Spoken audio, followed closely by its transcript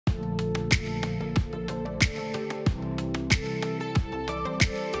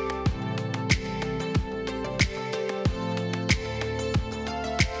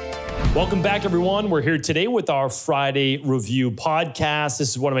Welcome back, everyone. We're here today with our Friday Review podcast.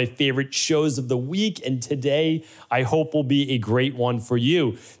 This is one of my favorite shows of the week, and today I hope will be a great one for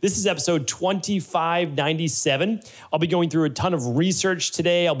you. This is episode 2597. I'll be going through a ton of research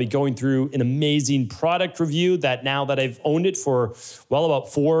today. I'll be going through an amazing product review that now that I've owned it for, well,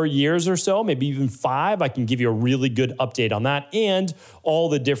 about 4 years or so, maybe even 5, I can give you a really good update on that and all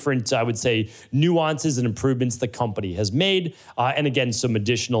the different, I would say, nuances and improvements the company has made. And again, some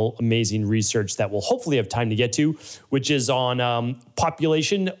additional amazing research that we'll hopefully have time to get to, which is on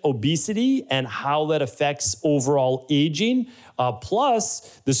population obesity and how that affects overall aging,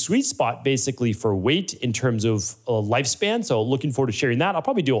 plus the sweet spot basically for weight in terms of lifespan. So looking forward to sharing that. I'll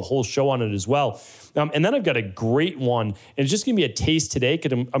probably do a whole show on it as well. And then I've got a great one, and it's just going to be a taste today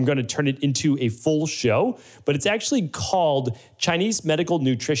because I'm going to turn it into a full show, but it's actually called Chinese Medical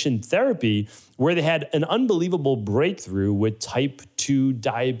Nutrition Therapy, where they had an unbelievable breakthrough with type 2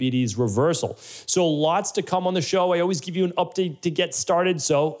 diabetes reversal. So lots to come on the show. I always give you an update to get started,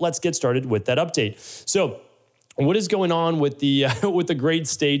 so let's get started with that update. So what is going on with the with the great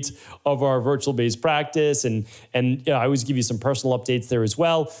state of our virtual-based practice, and I always give you some personal updates there as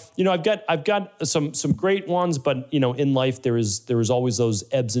well. I've got some great ones, but in life there is always those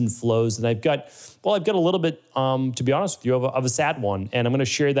ebbs and flows, and I've got a little bit to be honest with you of a sad one, and I'm going to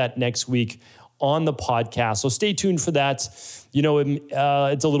share that next week on the podcast. So stay tuned for that. It's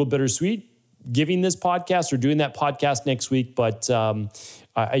a little bittersweet giving this podcast or doing that podcast next week, but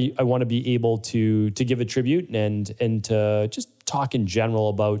I want to be able to give a tribute and to just talk in general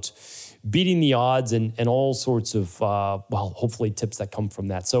about beating the odds and all sorts of, hopefully tips that come from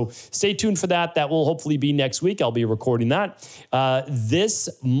that. So stay tuned for that. That will hopefully be next week. I'll be recording that. This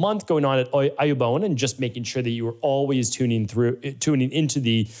month going on at Ayubone, and just making sure that you are always tuning into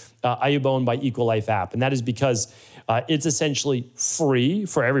the Ayubone by EquiLife app. And that is because it's essentially free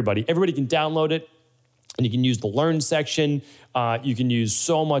for everybody. Everybody can download it, and you can use the Learn section. You can use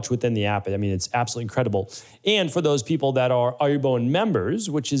so much within the app. I mean, it's absolutely incredible. And for those people that are Ayubone members,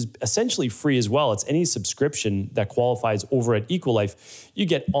 which is essentially free as well, it's any subscription that qualifies over at EquiLife. You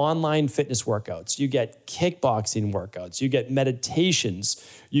get online fitness workouts. You get kickboxing workouts. You get meditations.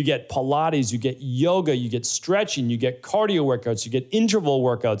 You get Pilates. You get yoga. You get stretching. You get cardio workouts. You get interval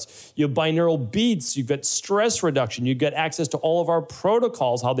workouts. You have binaural beats. You've got stress reduction. You get access to all of our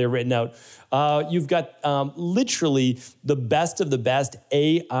protocols, how they're written out. You've got literally the best of the best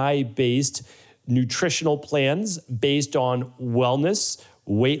AI-based nutritional plans based on wellness,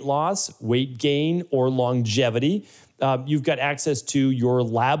 weight loss, weight gain, or longevity. You've got access to your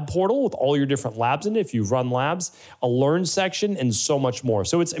lab portal with all your different labs in it if you run labs, a Learn section, and so much more.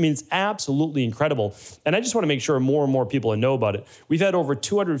 So it's absolutely incredible. And I just want to make sure more and more people know about it. We've had over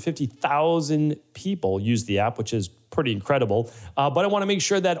 250,000 people use the app, which is pretty incredible. But I want to make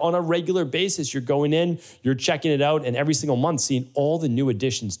sure that on a regular basis, you're going in, you're checking it out, and every single month seeing all the new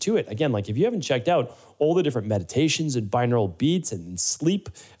additions to it. Again, like if you haven't checked out all the different meditations and binaural beats and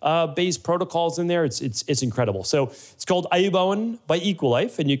sleep-based protocols in there, it's incredible. So it's called Ayubone by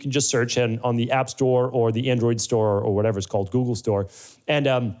EquiLife, and you can just search on the App Store or the Android Store or whatever it's called, Google Store. And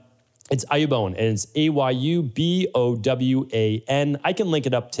it's Ayubone, and it's AYUBOWAN. I can link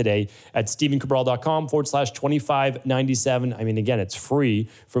it up today at stephencabral.com/2597. I mean, again, it's free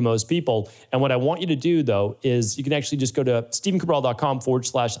for most people. And what I want you to do, though, is you can actually just go to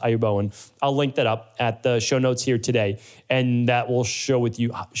stephencabral.com/Ayubone. I'll link that up at the show notes here today, and that will share with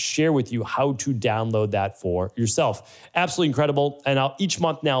you how to download that for yourself. Absolutely incredible. And each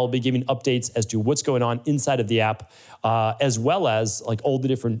month now I'll be giving updates as to what's going on inside of the app, as well as like all the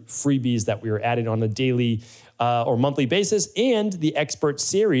different freebies that we are adding on a daily or monthly basis, and the expert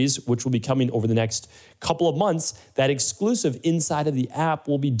series, which will be coming over the next couple of months. That exclusive inside of the app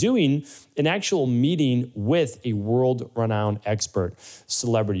will be doing an actual meeting with a world-renowned expert.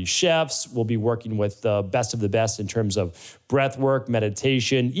 Celebrity chefs will be working with the best of the best in terms of breath work,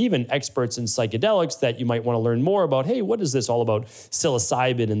 meditation, even experts in psychedelics that you might want to learn more about. Hey, what is this all about?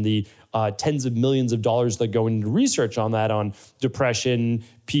 Psilocybin and the tens of millions of dollars that go into research on that, on depression,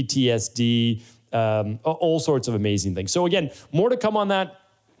 PTSD, all sorts of amazing things. So again, more to come on that.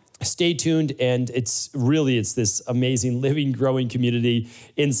 Stay tuned, and it's this amazing living, growing community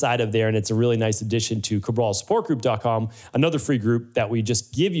inside of there, and it's a really nice addition to CabralSupportGroup.com, another free group that we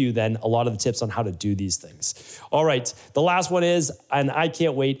just give you then a lot of the tips on how to do these things. All right, the last one is, and I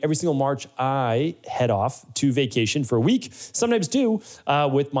can't wait, every single March I head off to vacation for a week, sometimes two,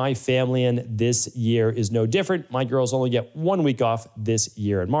 with my family, and this year is no different. My girls only get 1 week off this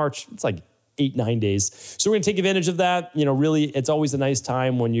year in March. It's like 8, 9 days. So we're going to take advantage of that. Really, it's always a nice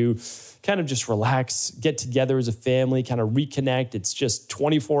time when you kind of just relax, get together as a family, kind of reconnect. It's just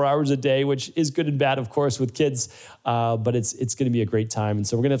 24 hours a day, which is good and bad, of course, with kids, but it's going to be a great time. And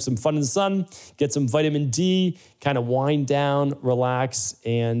so we're going to have some fun in the sun, get some vitamin D, kind of wind down, relax,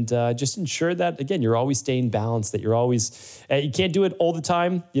 and just ensure that, again, you're always staying balanced, that you're always, you can't do it all the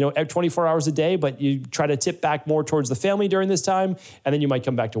time, 24 hours a day, but you try to tip back more towards the family during this time, and then you might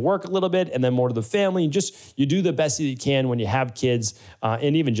come back to work a little bit, and then more to the family. You do the best that you can when you have kids,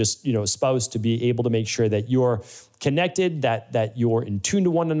 and even just, spouse, to be able to make sure that you're connected, that you're in tune to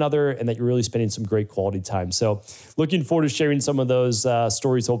one another, and that you're really spending some great quality time. So looking forward to sharing some of those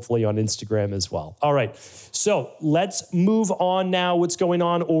stories, hopefully on Instagram as well. All right, so let's move on now. What's going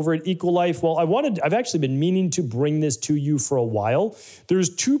on over at EquiLife? Well, I've actually been meaning to bring this to you for a while.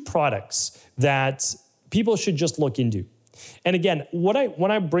 There's 2 products that people should just look into. And again, when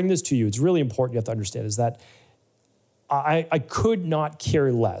I bring this to you, it's really important you have to understand is that I could not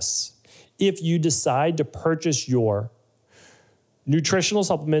care less if you decide to purchase your nutritional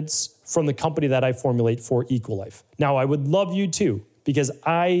supplements from the company that I formulate for EquiLife. Now, I would love you too, because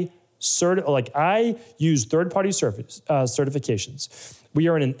I use third-party certifications. We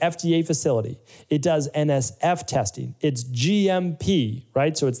are in an FDA facility. It does NSF testing. It's GMP,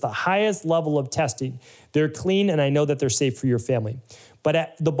 right? So it's the highest level of testing. They're clean, and I know that they're safe for your family.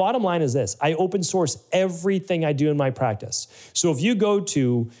 But the bottom line is this: I open source everything I do in my practice. So if you go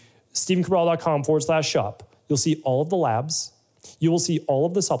to StephenCabral.com/shop, you'll see all of the labs. You will see all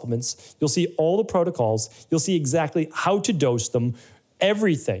of the supplements. You'll see all the protocols. You'll see exactly how to dose them,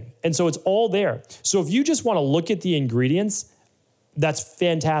 everything. And so it's all there. So if you just want to look at the ingredients, that's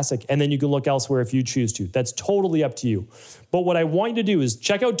fantastic. And then you can look elsewhere if you choose to. That's totally up to you. But what I want you to do is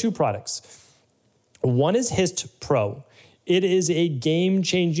check out 2 products. One is Hist Pro. It is a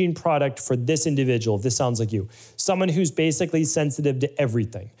game-changing product for this individual, if this sounds like you. Someone who's basically sensitive to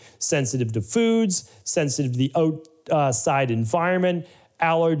everything. Sensitive to foods, sensitive to the outside environment,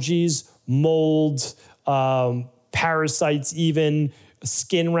 allergies, mold, parasites even,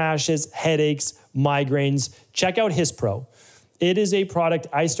 skin rashes, headaches, migraines. Check out Hist Pro. It is a product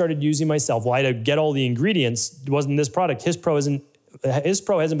I started using myself. Well, I had to get all the ingredients. It wasn't this product. Hist Pro hasn't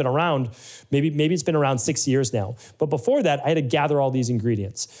been around. Maybe it's been around 6 years now. But before that, I had to gather all these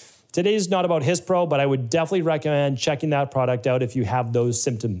ingredients. Today's not about Hist Pro, but I would definitely recommend checking that product out if you have those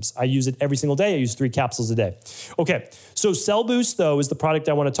symptoms. I use it every single day. I use 3 capsules a day. Okay, so Cell Boost, though, is the product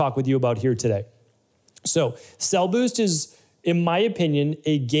I want to talk with you about here today. So Cell Boost is, in my opinion,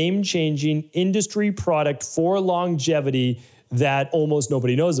 a game-changing industry product for longevity that almost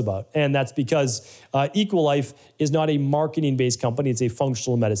nobody knows about. And that's because EquiLife is not a marketing-based company. It's a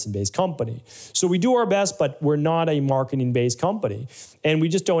functional medicine-based company. So we do our best, but we're not a marketing-based company. And we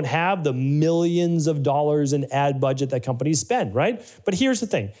just don't have the millions of dollars in ad budget that companies spend, right? But here's the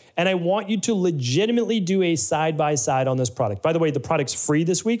thing, and I want you to legitimately do a side-by-side on this product. By the way, the product's free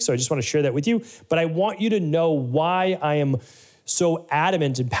this week, so I just want to share that with you. But I want you to know why I am so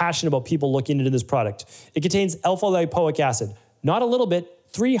adamant and passionate about people looking into this product. It contains alpha-lipoic acid, not a little bit,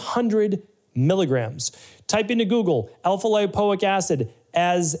 300 milligrams. Type into Google alpha-lipoic acid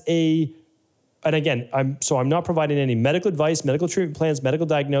as and again, I'm not providing any medical advice, medical treatment plans, medical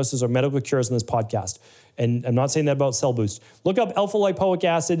diagnosis, or medical cures in this podcast. And I'm not saying that about Cell Boost. Look up alpha-lipoic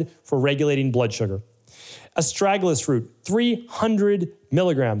acid for regulating blood sugar. Astragalus root, 300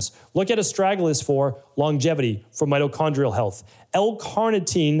 milligrams. Look at astragalus for longevity, for mitochondrial health.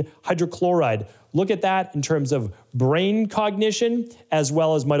 L-carnitine hydrochloride. Look at that in terms of brain cognition as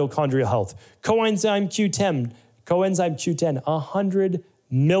well as mitochondrial health. Coenzyme Q10, 100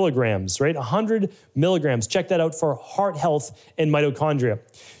 milligrams, right? 100 milligrams. Check that out for heart health and mitochondria.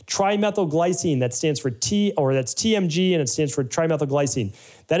 Trimethylglycine, that stands for that's TMG, and it stands for trimethylglycine.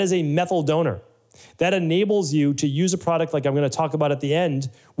 That is a methyl donor. That enables you to use a product like I'm going to talk about at the end,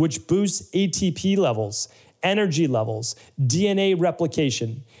 which boosts ATP levels, energy levels, DNA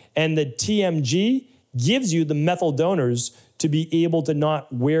replication. And the TMG gives you the methyl donors to be able to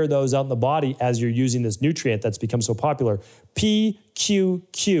not wear those out in the body as you're using this nutrient that's become so popular.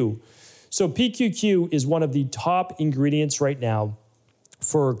 PQQ. So PQQ is one of the top ingredients right now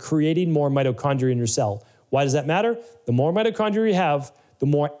for creating more mitochondria in your cell. Why does that matter? The more mitochondria you have, the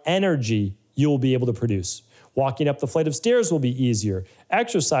more energy you'll be able to produce. Walking up the flight of stairs will be easier.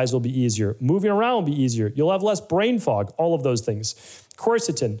 Exercise will be easier. Moving around will be easier. You'll have less brain fog, all of those things.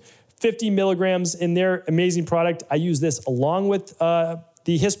 Quercetin, 50 milligrams in their amazing product. I use this along with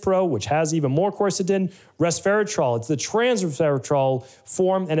the Hispro, which has even more quercetin, resveratrol. It's the transresveratrol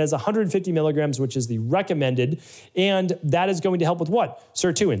form and has 150 milligrams, which is the recommended. And that is going to help with what?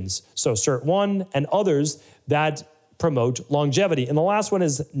 Sirtuins. So SIRT1 and others that promote longevity. And the last one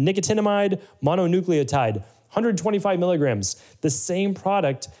is nicotinamide mononucleotide, 125 milligrams, the same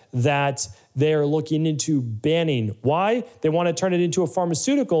product that they're looking into banning. Why? They want to turn it into a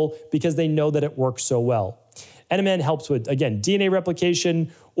pharmaceutical because they know that it works so well. NMN helps with, again, DNA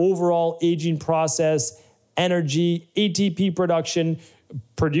replication, overall aging process, energy, ATP production,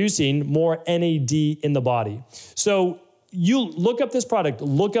 producing more NAD in the body. So you look up this product,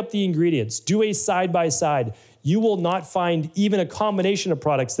 look up the ingredients, do a side-by-side. You will not find even a combination of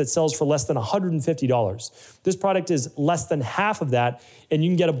products that sells for less than $150. This product is less than half of that, and you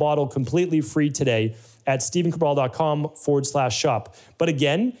can get a bottle completely free today at stephencabral.com/shop. But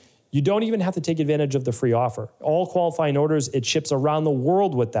again, you don't even have to take advantage of the free offer. All qualifying orders, it ships around the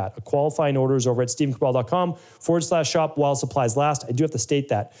world with that. Qualifying orders over at stephencabral.com/shop while supplies last. I do have to state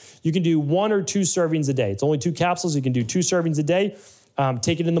that. You can do 1 or 2 servings a day. It's only 2 capsules. You can do 2 servings a day.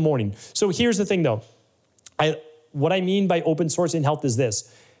 Take it in the morning. So here's the thing though. What I mean by open sourcing health is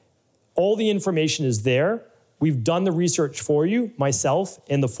this. All the information is there. We've done the research for you, myself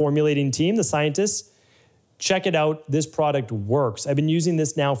and the formulating team, the scientists. Check it out. This product works. I've been using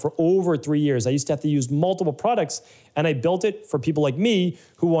this now for over 3 years. I used to have to use multiple products, and I built it for people like me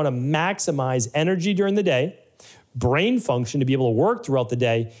who want to maximize energy during the day, brain function to be able to work throughout the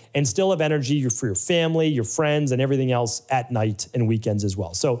day, and still have energy for your family, your friends, and everything else at night and weekends as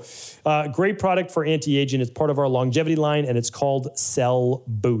well. So great product for anti-aging. It's part of our longevity line, and it's called Cell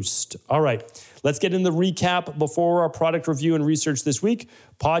Boost. All right, let's get into the recap before our product review and research this week.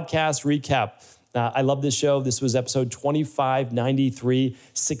 Podcast recap. I love this show. This was episode 2593,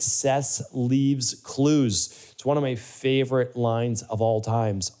 Success Leaves Clues. It's one of my favorite lines of all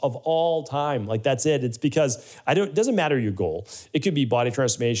times, Like that's it. It's because it doesn't matter your goal. It could be body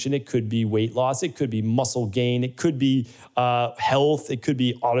transformation. It could be weight loss. It could be muscle gain. It could be health. It could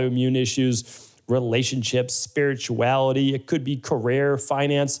be autoimmune issues, relationships, spirituality. It could be career,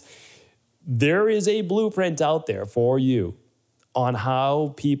 finance. There is a blueprint out there for you on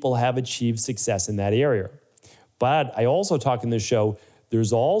how people have achieved success in that area. But I also talk in this show,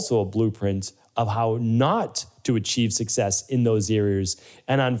 there's also a blueprint of how not to achieve success in those areas.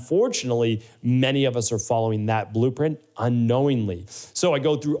 And unfortunately, many of us are following that blueprint unknowingly. So I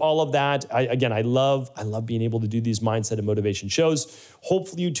go through all of that. I love being able to do these mindset and motivation shows.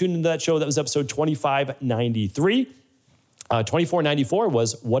 Hopefully you tuned into that show. That was episode 2593. 2494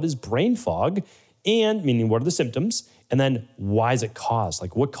 was, what is brain fog? And meaning, what are the symptoms? And then why is it caused?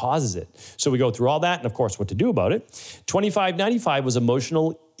 Like what causes it? So we go through all that and of course what to do about it. 2595 was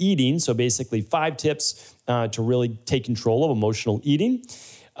emotional eating. So basically 5 tips to really take control of emotional eating.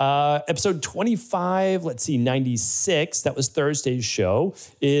 Episode 96, that was Thursday's show,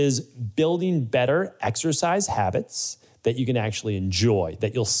 is building better exercise habits that you can actually enjoy,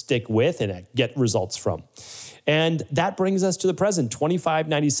 that you'll stick with and get results from. And that brings us to the present.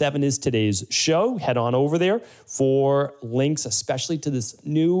 2597 is today's show. Head on over there for links, especially to this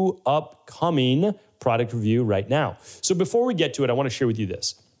new upcoming product review right now. So before we get to it, I want to share with you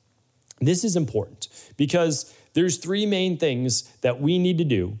this. This is important because there's 3 main things that we need to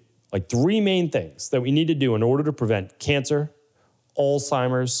do, like 3 main things that we need to do in order to prevent cancer,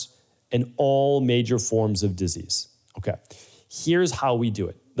 Alzheimer's, and all major forms of disease. Okay, here's how we do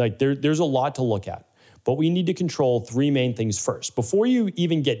it. Like there's a lot to look at. But we need to control 3 main things first. Before you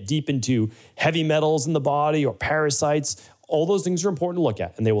even get deep into heavy metals in the body or parasites, all those things are important to look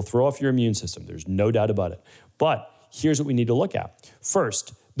at, and they will throw off your immune system. There's no doubt about it. But here's what we need to look at.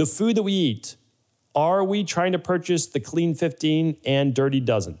 First, the food that we eat. Are we trying to purchase the clean 15 and dirty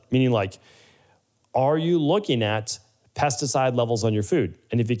dozen? Meaning like, are you looking at pesticide levels on your food?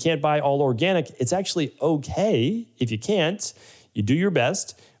 And if you can't buy all organic, it's actually okay. If you can't, you do your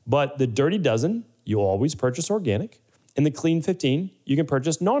best. But the dirty dozen, you always purchase organic. In the clean 15, you can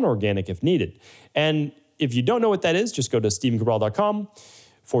purchase non-organic if needed. And if you don't know what that is, just go to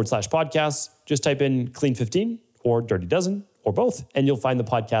stephencabral.com/podcasts. Just type in clean 15 or dirty dozen or both, and you'll find the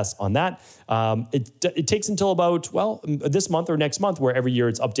podcast on that. It takes until about, this month or next month, where every year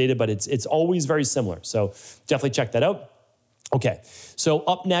it's updated, but it's always very similar. So definitely check that out. Okay, so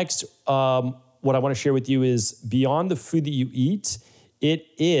up next, what I want to share with you is beyond the food that you eat, it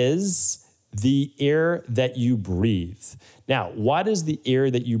is the air that you breathe. Now, why does the air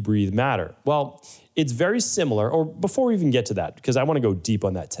that you breathe matter? Well, it's very similar, or before we even get to that, because I want to go deep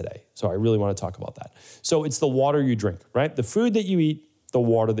on that today. So I really want to talk about that. So it's the water you drink, right? The food that you eat, the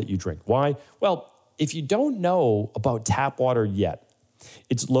water that you drink. Why? Well, if you don't know about tap water yet,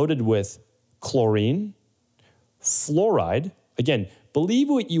 It's loaded with chlorine, fluoride. Again, believe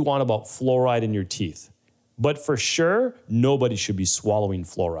what you want about fluoride in your teeth, but for sure, nobody should be swallowing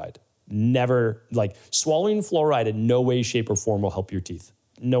fluoride. Never, like swallowing fluoride in no way, shape, or form will help your teeth.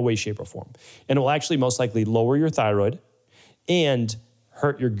 No way, shape, or form. And it will actually most likely lower your thyroid and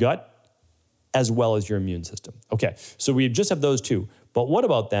hurt your gut as well as your immune system. Okay, so we just have those two. But what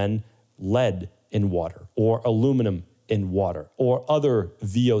about then lead in water or aluminum in water or other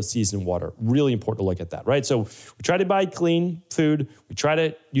VOCs in water? Really important to look at that, right? So we try to buy clean food. We try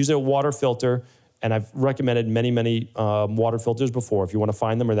to use a water filter. And I've recommended many water filters before. If you want to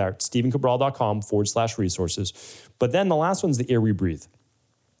find them, they're there at stephencabral.com/resources. But then the last one's the air we breathe.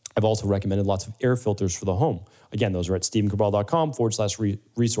 I've also recommended lots of air filters for the home. Again, those are at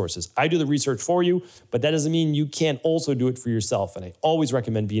stephencabral.com/resources. I do the research for you, but that doesn't mean you can't also do it for yourself. And I always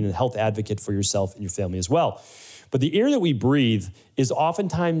recommend being a health advocate for yourself and your family as well. But the air that we breathe is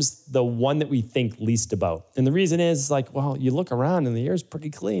oftentimes the one that we think least about. And the reason is like, well, you look around and the air is pretty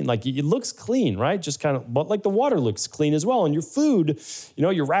clean. Like it looks clean, right? Just kind of, but like the water looks clean as well. And your food,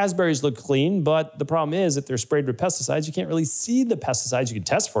 your raspberries look clean, but the problem is if they're sprayed with pesticides, you can't really see the pesticides. You can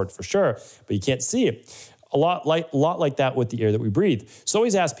test for it for sure, but you can't see it. A lot like that with the air that we breathe. So I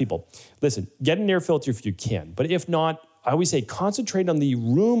always ask people, listen, get an air filter if you can. But if not, I always say concentrate on the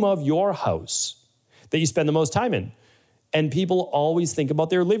room of your house that you spend the most time in. And people always think about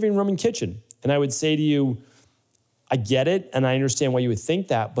their living room and kitchen. And I would say to you, I get it, and I understand why you would think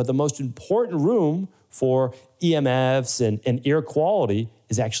that, but the most important room for EMFs and air quality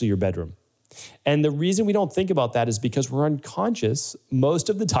is actually your bedroom. And the reason we don't think about that is because we're unconscious most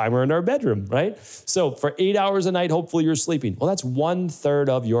of the time we're in our bedroom, right? So for 8 hours a night, hopefully you're sleeping. Well, that's 1/3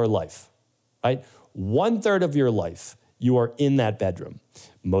 of your life, right? 1/3 of your life, you are in that bedroom.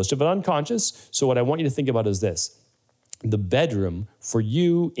 Most of it unconscious. So what I want you to think about is this. The bedroom for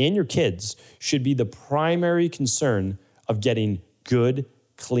you and your kids should be the primary concern of getting good,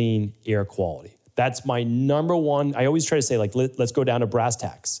 clean air quality. That's my number one. I always try to say, like, let's go down to brass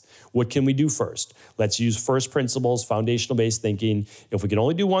tacks. What can we do first? Let's use first principles, foundational-based thinking. If we can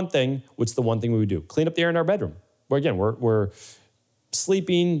only do one thing, what's the one thing we would do? Clean up the air in our bedroom. Where again, we're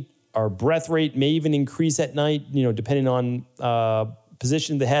sleeping. Our breath rate may even increase at night, depending on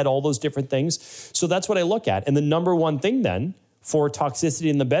position of the head, all those different things. So that's what I look at. And the number one thing then for toxicity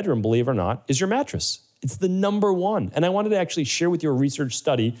in the bedroom, believe it or not, is your mattress. It's the number one. And I wanted to actually share with you a research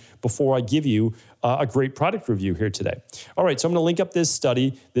study before I give you a great product review here today. All right, so I'm going to link up this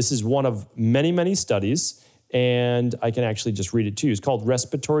study. This is one of many studies, and I can actually just read it to you. It's called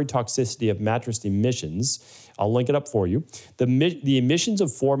Respiratory Toxicity of Mattress Emissions. I'll link it up for you. The emissions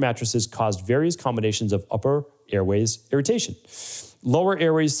of 4 mattresses caused various combinations of upper airways irritation. Lower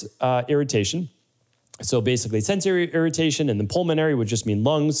airways irritation, so basically sensory irritation, and then pulmonary would just mean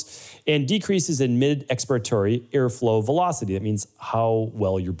lungs, and decreases in mid-expiratory airflow velocity. That means how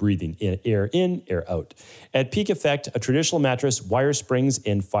well you're breathing, air in, air out. At peak effect, a traditional mattress, wire springs,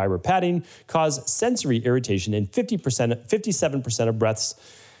 and fiber padding cause sensory irritation in 57% of breaths,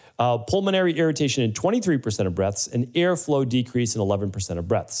 pulmonary irritation in 23% of breaths, and airflow decrease in 11% of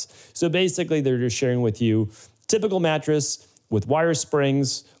breaths. So basically, they're just sharing with you, typical mattress with wire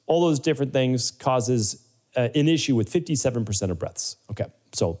springs, all those different things causes an issue with 57% of breaths. Okay,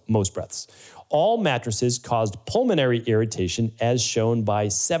 so most breaths. All mattresses caused pulmonary irritation as shown by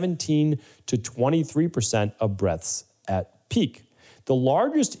 17 to 23% of breaths at peak. The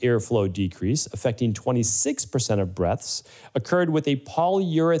largest airflow decrease, affecting 26% of breaths, occurred with a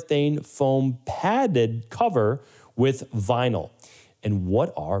polyurethane foam padded cover with vinyl. And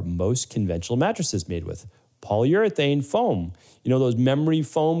what are most conventional mattresses made with? Polyurethane foam. Those memory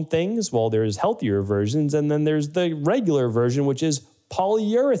foam things? Well, there's healthier versions, and then there's the regular version, which is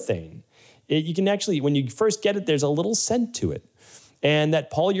polyurethane. You can actually, when you first get it, there's a little scent to it. And that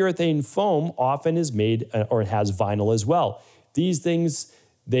polyurethane foam often is made, or it has vinyl as well. These things,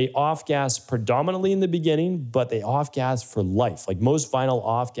 they off-gas predominantly in the beginning, but they off-gas for life. Like most vinyl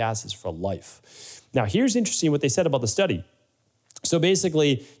off-gas is for life. Now, here's interesting what they said about the study. So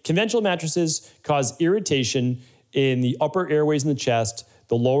basically, conventional mattresses cause irritation in the upper airways in the chest,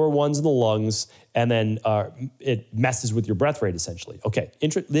 the lower ones in the lungs, and then it messes with your breath rate, essentially. Okay,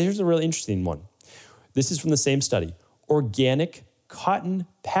 here's a really interesting one. This is from the same study. Organic cotton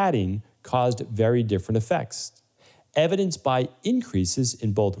padding caused very different effects, evidenced by increases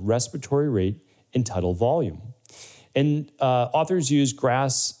in both respiratory rate and tidal volume. And authors use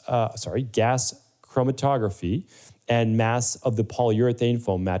gas chromatography and mass of the polyurethane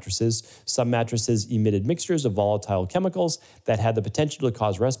foam mattresses. Some mattresses emitted mixtures of volatile chemicals that had the potential to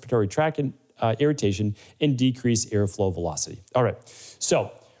cause respiratory tract irritation and decrease airflow velocity. All right,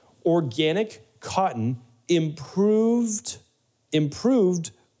 so organic cotton improved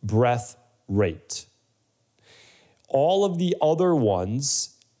breath rate. All of the other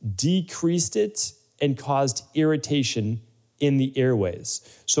ones decreased it and caused irritation in the airways.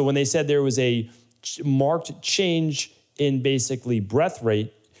 So when they said there was a marked change in basically breath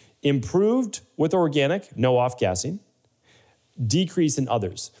rate, improved with organic, no off-gassing, decrease in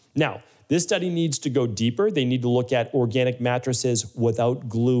others. Now, this study needs to go deeper. They need to look at organic mattresses without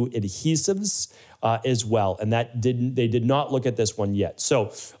glue adhesives as well. And they did not look at this one yet.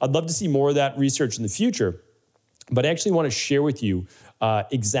 So I'd love to see more of that research in the future. But I actually want to share with you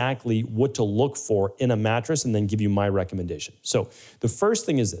exactly what to look for in a mattress and then give you my recommendation. So the first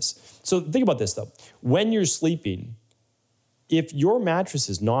thing is this. So think about this though. When you're sleeping, if your mattress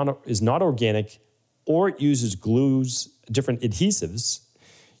is not organic or it uses glues, different adhesives,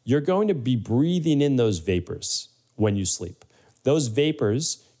 you're going to be breathing in those vapors when you sleep. Those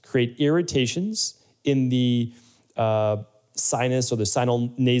vapors create irritations in the sinus or the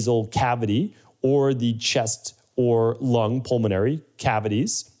sinonasal cavity or the chest or lung pulmonary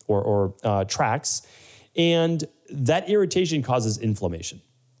cavities or tracts, and that irritation causes inflammation.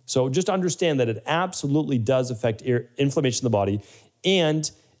 So just understand that it absolutely does affect inflammation in the body, and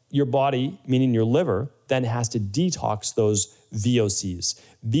your body, meaning your liver, then has to detox those VOCs.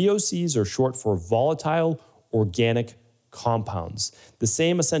 VOCs are short for volatile organic compounds, the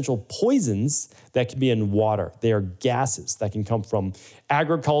same essential poisons that can be in water. They are gases that can come from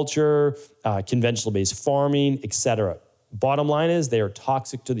agriculture, conventional-based farming, etc. Bottom line is they are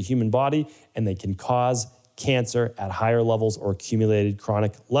toxic to the human body and they can cause cancer at higher levels or accumulated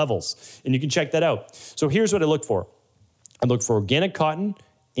chronic levels. And you can check that out. So here's what I look for. I look for organic cotton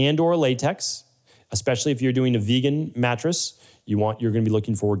and or latex, especially if you're doing a vegan mattress. You're going to be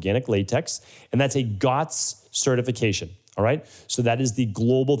looking for organic latex, and that's a GOTS certification. All right. So that's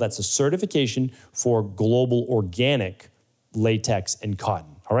a certification for global organic latex and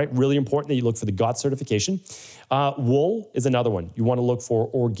cotton. All right. Really important that you look for the GOTS certification. Wool is another one. You want to look for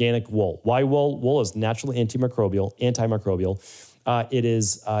organic wool. Why wool? Wool is naturally antimicrobial. It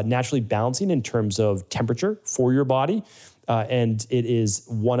is naturally balancing in terms of temperature for your body. And it is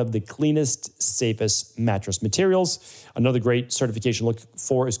one of the cleanest, safest mattress materials. Another great certification to look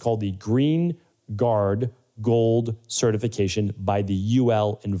for is called the Green Guard Gold certification by the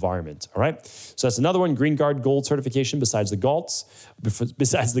UL Environment. All right. So that's another one, Green Guard Gold certification besides the GOTS.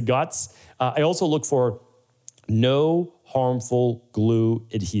 I also look for no harmful glue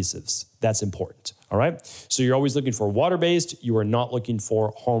adhesives. That's important. All right. So you're always looking for water-based. You are not looking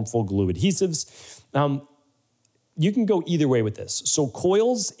for harmful glue adhesives. You can go either way with this. So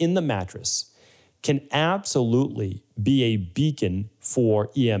coils in the mattress can absolutely be a beacon for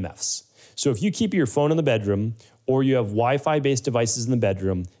EMFs. So if you keep your phone in the bedroom or you have Wi-Fi based devices in the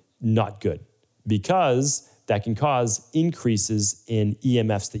bedroom, not good, because that can cause increases in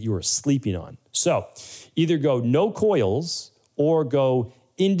EMFs that you are sleeping on. So either go no coils or go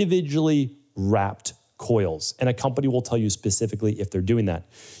individually wrapped coils, and a company will tell you specifically if they're doing that.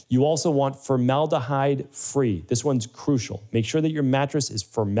 You also want formaldehyde free. This one's crucial. Make sure that your mattress is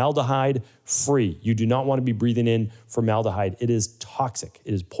formaldehyde free. You do not want to be breathing in formaldehyde. It is toxic.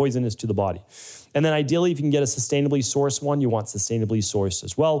 It is poisonous to the body. And then ideally, if you can get a sustainably sourced one, you want sustainably sourced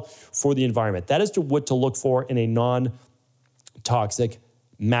as well for the environment. That is what to look for in a non-toxic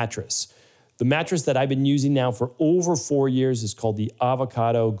mattress. The mattress that I've been using now for over 4 years is called the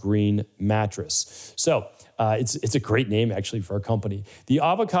Avocado Green Mattress. So it's a great name actually for a company. The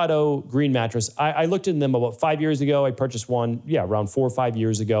Avocado Green Mattress, I looked into them about 5 years ago. I purchased one, around 4 or 5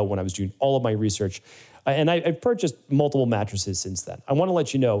 years ago when I was doing all of my research. And I've purchased multiple mattresses since then. I want to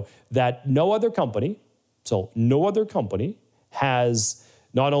let you know that no other company has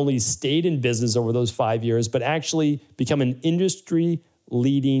not only stayed in business over those 5 years, but actually become an industry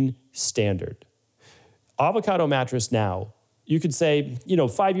leading standard. Avocado mattress now, you could say,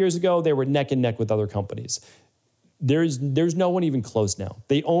 5 years ago, they were neck and neck with other companies. There's no one even close now.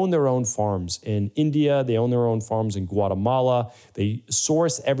 They own their own farms in India. They own their own farms in Guatemala. They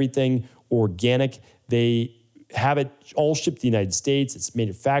source everything organic. They have it all shipped to the United States. It's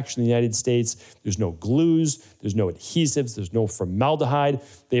manufactured in the United States. There's no glues. There's no adhesives. There's no formaldehyde.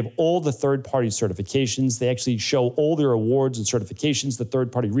 They have all the third-party certifications. They actually show all their awards and certifications, the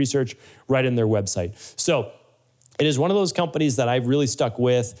third-party research, right in their website. So It is one of those companies that I've really stuck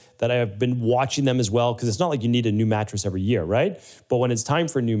with, that I've been watching them as well, because it's not like you need a new mattress every year, right? But when it's time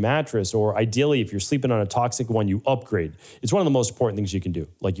for a new mattress, or ideally if you're sleeping on a toxic one, you upgrade. It's one of the most important things you can do.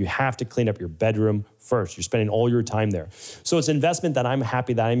 Like, you have to clean up your bedroom first. You're spending all your time there. So it's an investment that I'm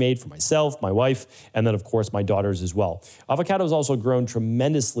happy that I made for myself, my wife, and then of course my daughters as well. Avocado has also grown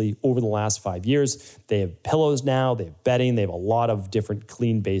tremendously over the last 5 years. They have pillows now, they have bedding, they have a lot of different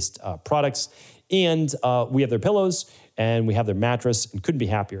clean-based products. And we have their pillows and we have their mattress, and couldn't be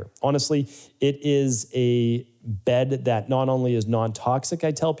happier. Honestly, it is a bed that not only is non-toxic,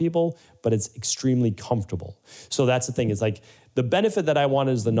 I tell people, but it's extremely comfortable. So that's the thing, is like, the benefit that I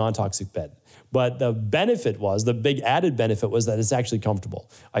wanted is the non-toxic bed. But the benefit was, the big added benefit was that it's actually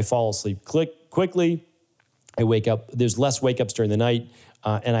comfortable. I fall asleep quickly. I wake up, there's less wake ups during the night,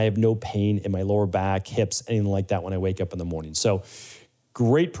 and I have no pain in my lower back, hips, anything like that when I wake up in the morning. So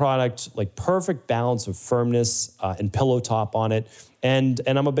great product, like perfect balance of firmness and pillow top on it. And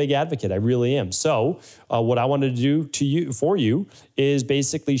I'm a big advocate, I really am. So what I wanted to do for you is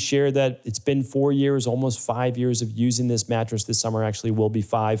basically share that it's been 4 years, almost 5 years of using this mattress. This summer actually will be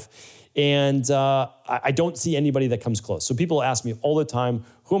 5. And I don't see anybody that comes close. So people ask me all the time,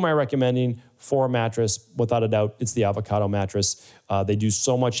 who am I recommending for a mattress? Without a doubt, it's the Avocado mattress. They do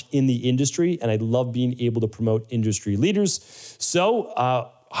so much in the industry, and I love being able to promote industry leaders. So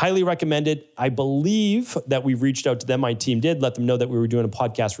highly recommended. I believe that we've reached out to them. My team did let them know that we were doing a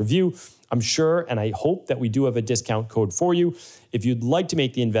podcast review. I'm sure, and I hope that we do have a discount code for you. If you'd like to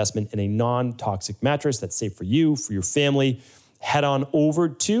make the investment in a non-toxic mattress that's safe for you, for your family, head on over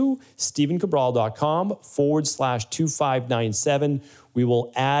to stevencabral.com/2597. We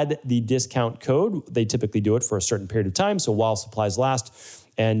will add the discount code. They typically do it for a certain period of time, so while supplies last.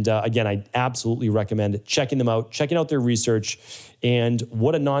 And again, I absolutely recommend checking them out, checking out their research, and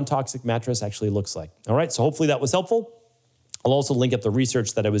what a non-toxic mattress actually looks like. All right, so hopefully that was helpful. I'll also link up the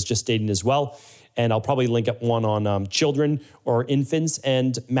research that I was just stating as well. And I'll probably link up one on children or infants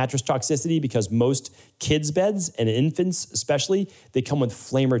and mattress toxicity, because most kids' beds, and infants especially, they come with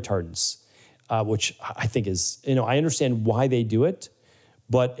flame retardants, which I think is, I understand why they do it,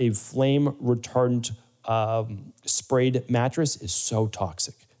 but a flame retardant sprayed mattress is so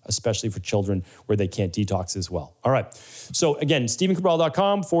toxic, especially for children where they can't detox as well. All right. So again,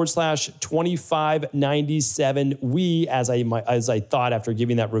 stevencabral.com/2597. We, as I thought after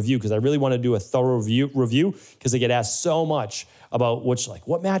giving that review, because I really want to do a thorough review, because I get asked so much about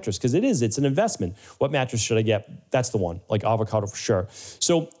what mattress, because it's an investment. What mattress should I get? That's the one, like Avocado for sure.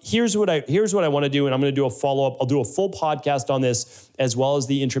 So here's what I want to do, and I'm going to do a follow-up. I'll do a full podcast on this, as well as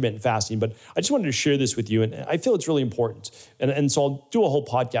the intermittent fasting, but I just wanted to share this with you, and I feel it's really important. And so I'll do a whole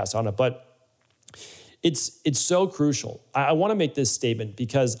podcast on it, but it's so crucial. I want to make this statement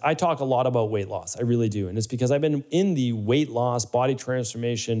because I talk a lot about weight loss. I really do. And it's because I've been in the weight loss, body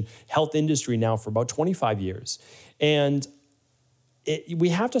transformation, health industry now for about 25 years. And we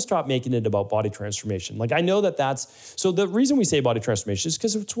have to stop making it about body transformation. Like, I know so the reason we say body transformation is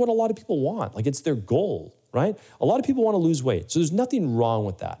because it's what a lot of people want. Like, it's their goal, right? A lot of people want to lose weight. So there's nothing wrong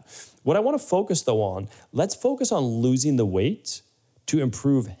with that. What I want to focus though on, let's focus on losing the weight to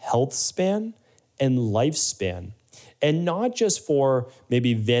improve health span and lifespan, and not just for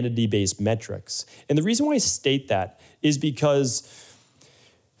maybe vanity-based metrics. And the reason why I state that is because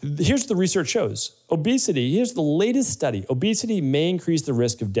here's what the research shows. Obesity, here's the latest study. Obesity may increase the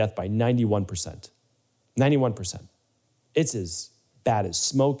risk of death by 91%. 91%. It's as bad as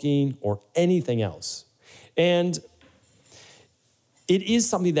smoking or anything else. And it is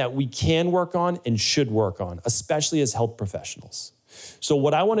something that we can work on and should work on, especially as health professionals. So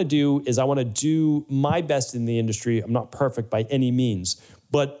what I want to do is I want to do my best in the industry. I'm not perfect by any means,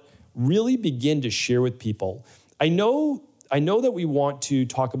 but really begin to share with people. I know that we want to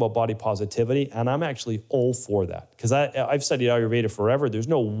talk about body positivity, and I'm actually all for that, because I've studied Ayurveda forever. There's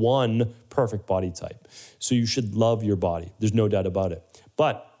no one perfect body type. So you should love your body. There's no doubt about it.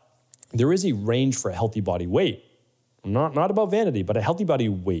 But there is a range for a healthy body weight. Not about vanity, but a healthy body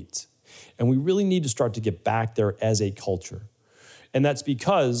weight. And we really need to start to get back there as a culture. And that's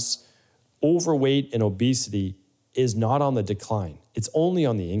because overweight and obesity is not on the decline. It's only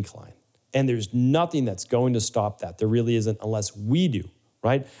on the incline. And there's nothing that's going to stop that. There really isn't, unless we do,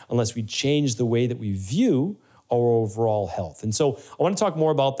 right? Unless we change the way that we view our overall health. And so I want to talk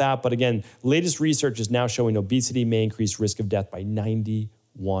more about that. But again, latest research is now showing obesity may increase risk of death by 91%.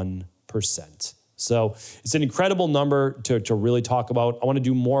 So it's an incredible number to really talk about. I want to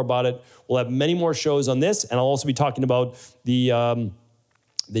do more about it. We'll have many more shows on this, and I'll also be talking about the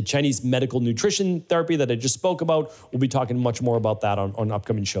the Chinese medical nutrition therapy that I just spoke about. We'll be talking much more about that on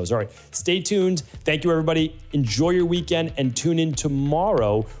upcoming shows. All right, stay tuned. Thank you, everybody. Enjoy your weekend and tune in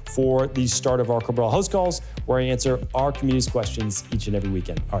tomorrow for the start of our Cabral House Calls, where I answer our community's questions each and every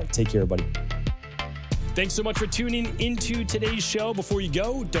weekend. All right, take care, everybody. Thanks so much for tuning into today's show. Before you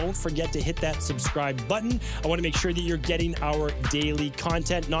go, don't forget to hit that subscribe button. I want to make sure that you're getting our daily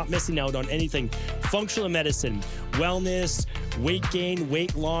content, not missing out on anything. Functional medicine, wellness, weight gain,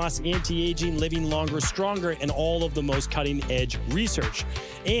 weight loss, anti-aging, living longer, stronger, and all of the most cutting-edge research.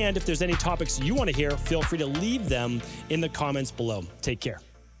 And if there's any topics you want to hear, feel free to leave them in the comments below. Take care.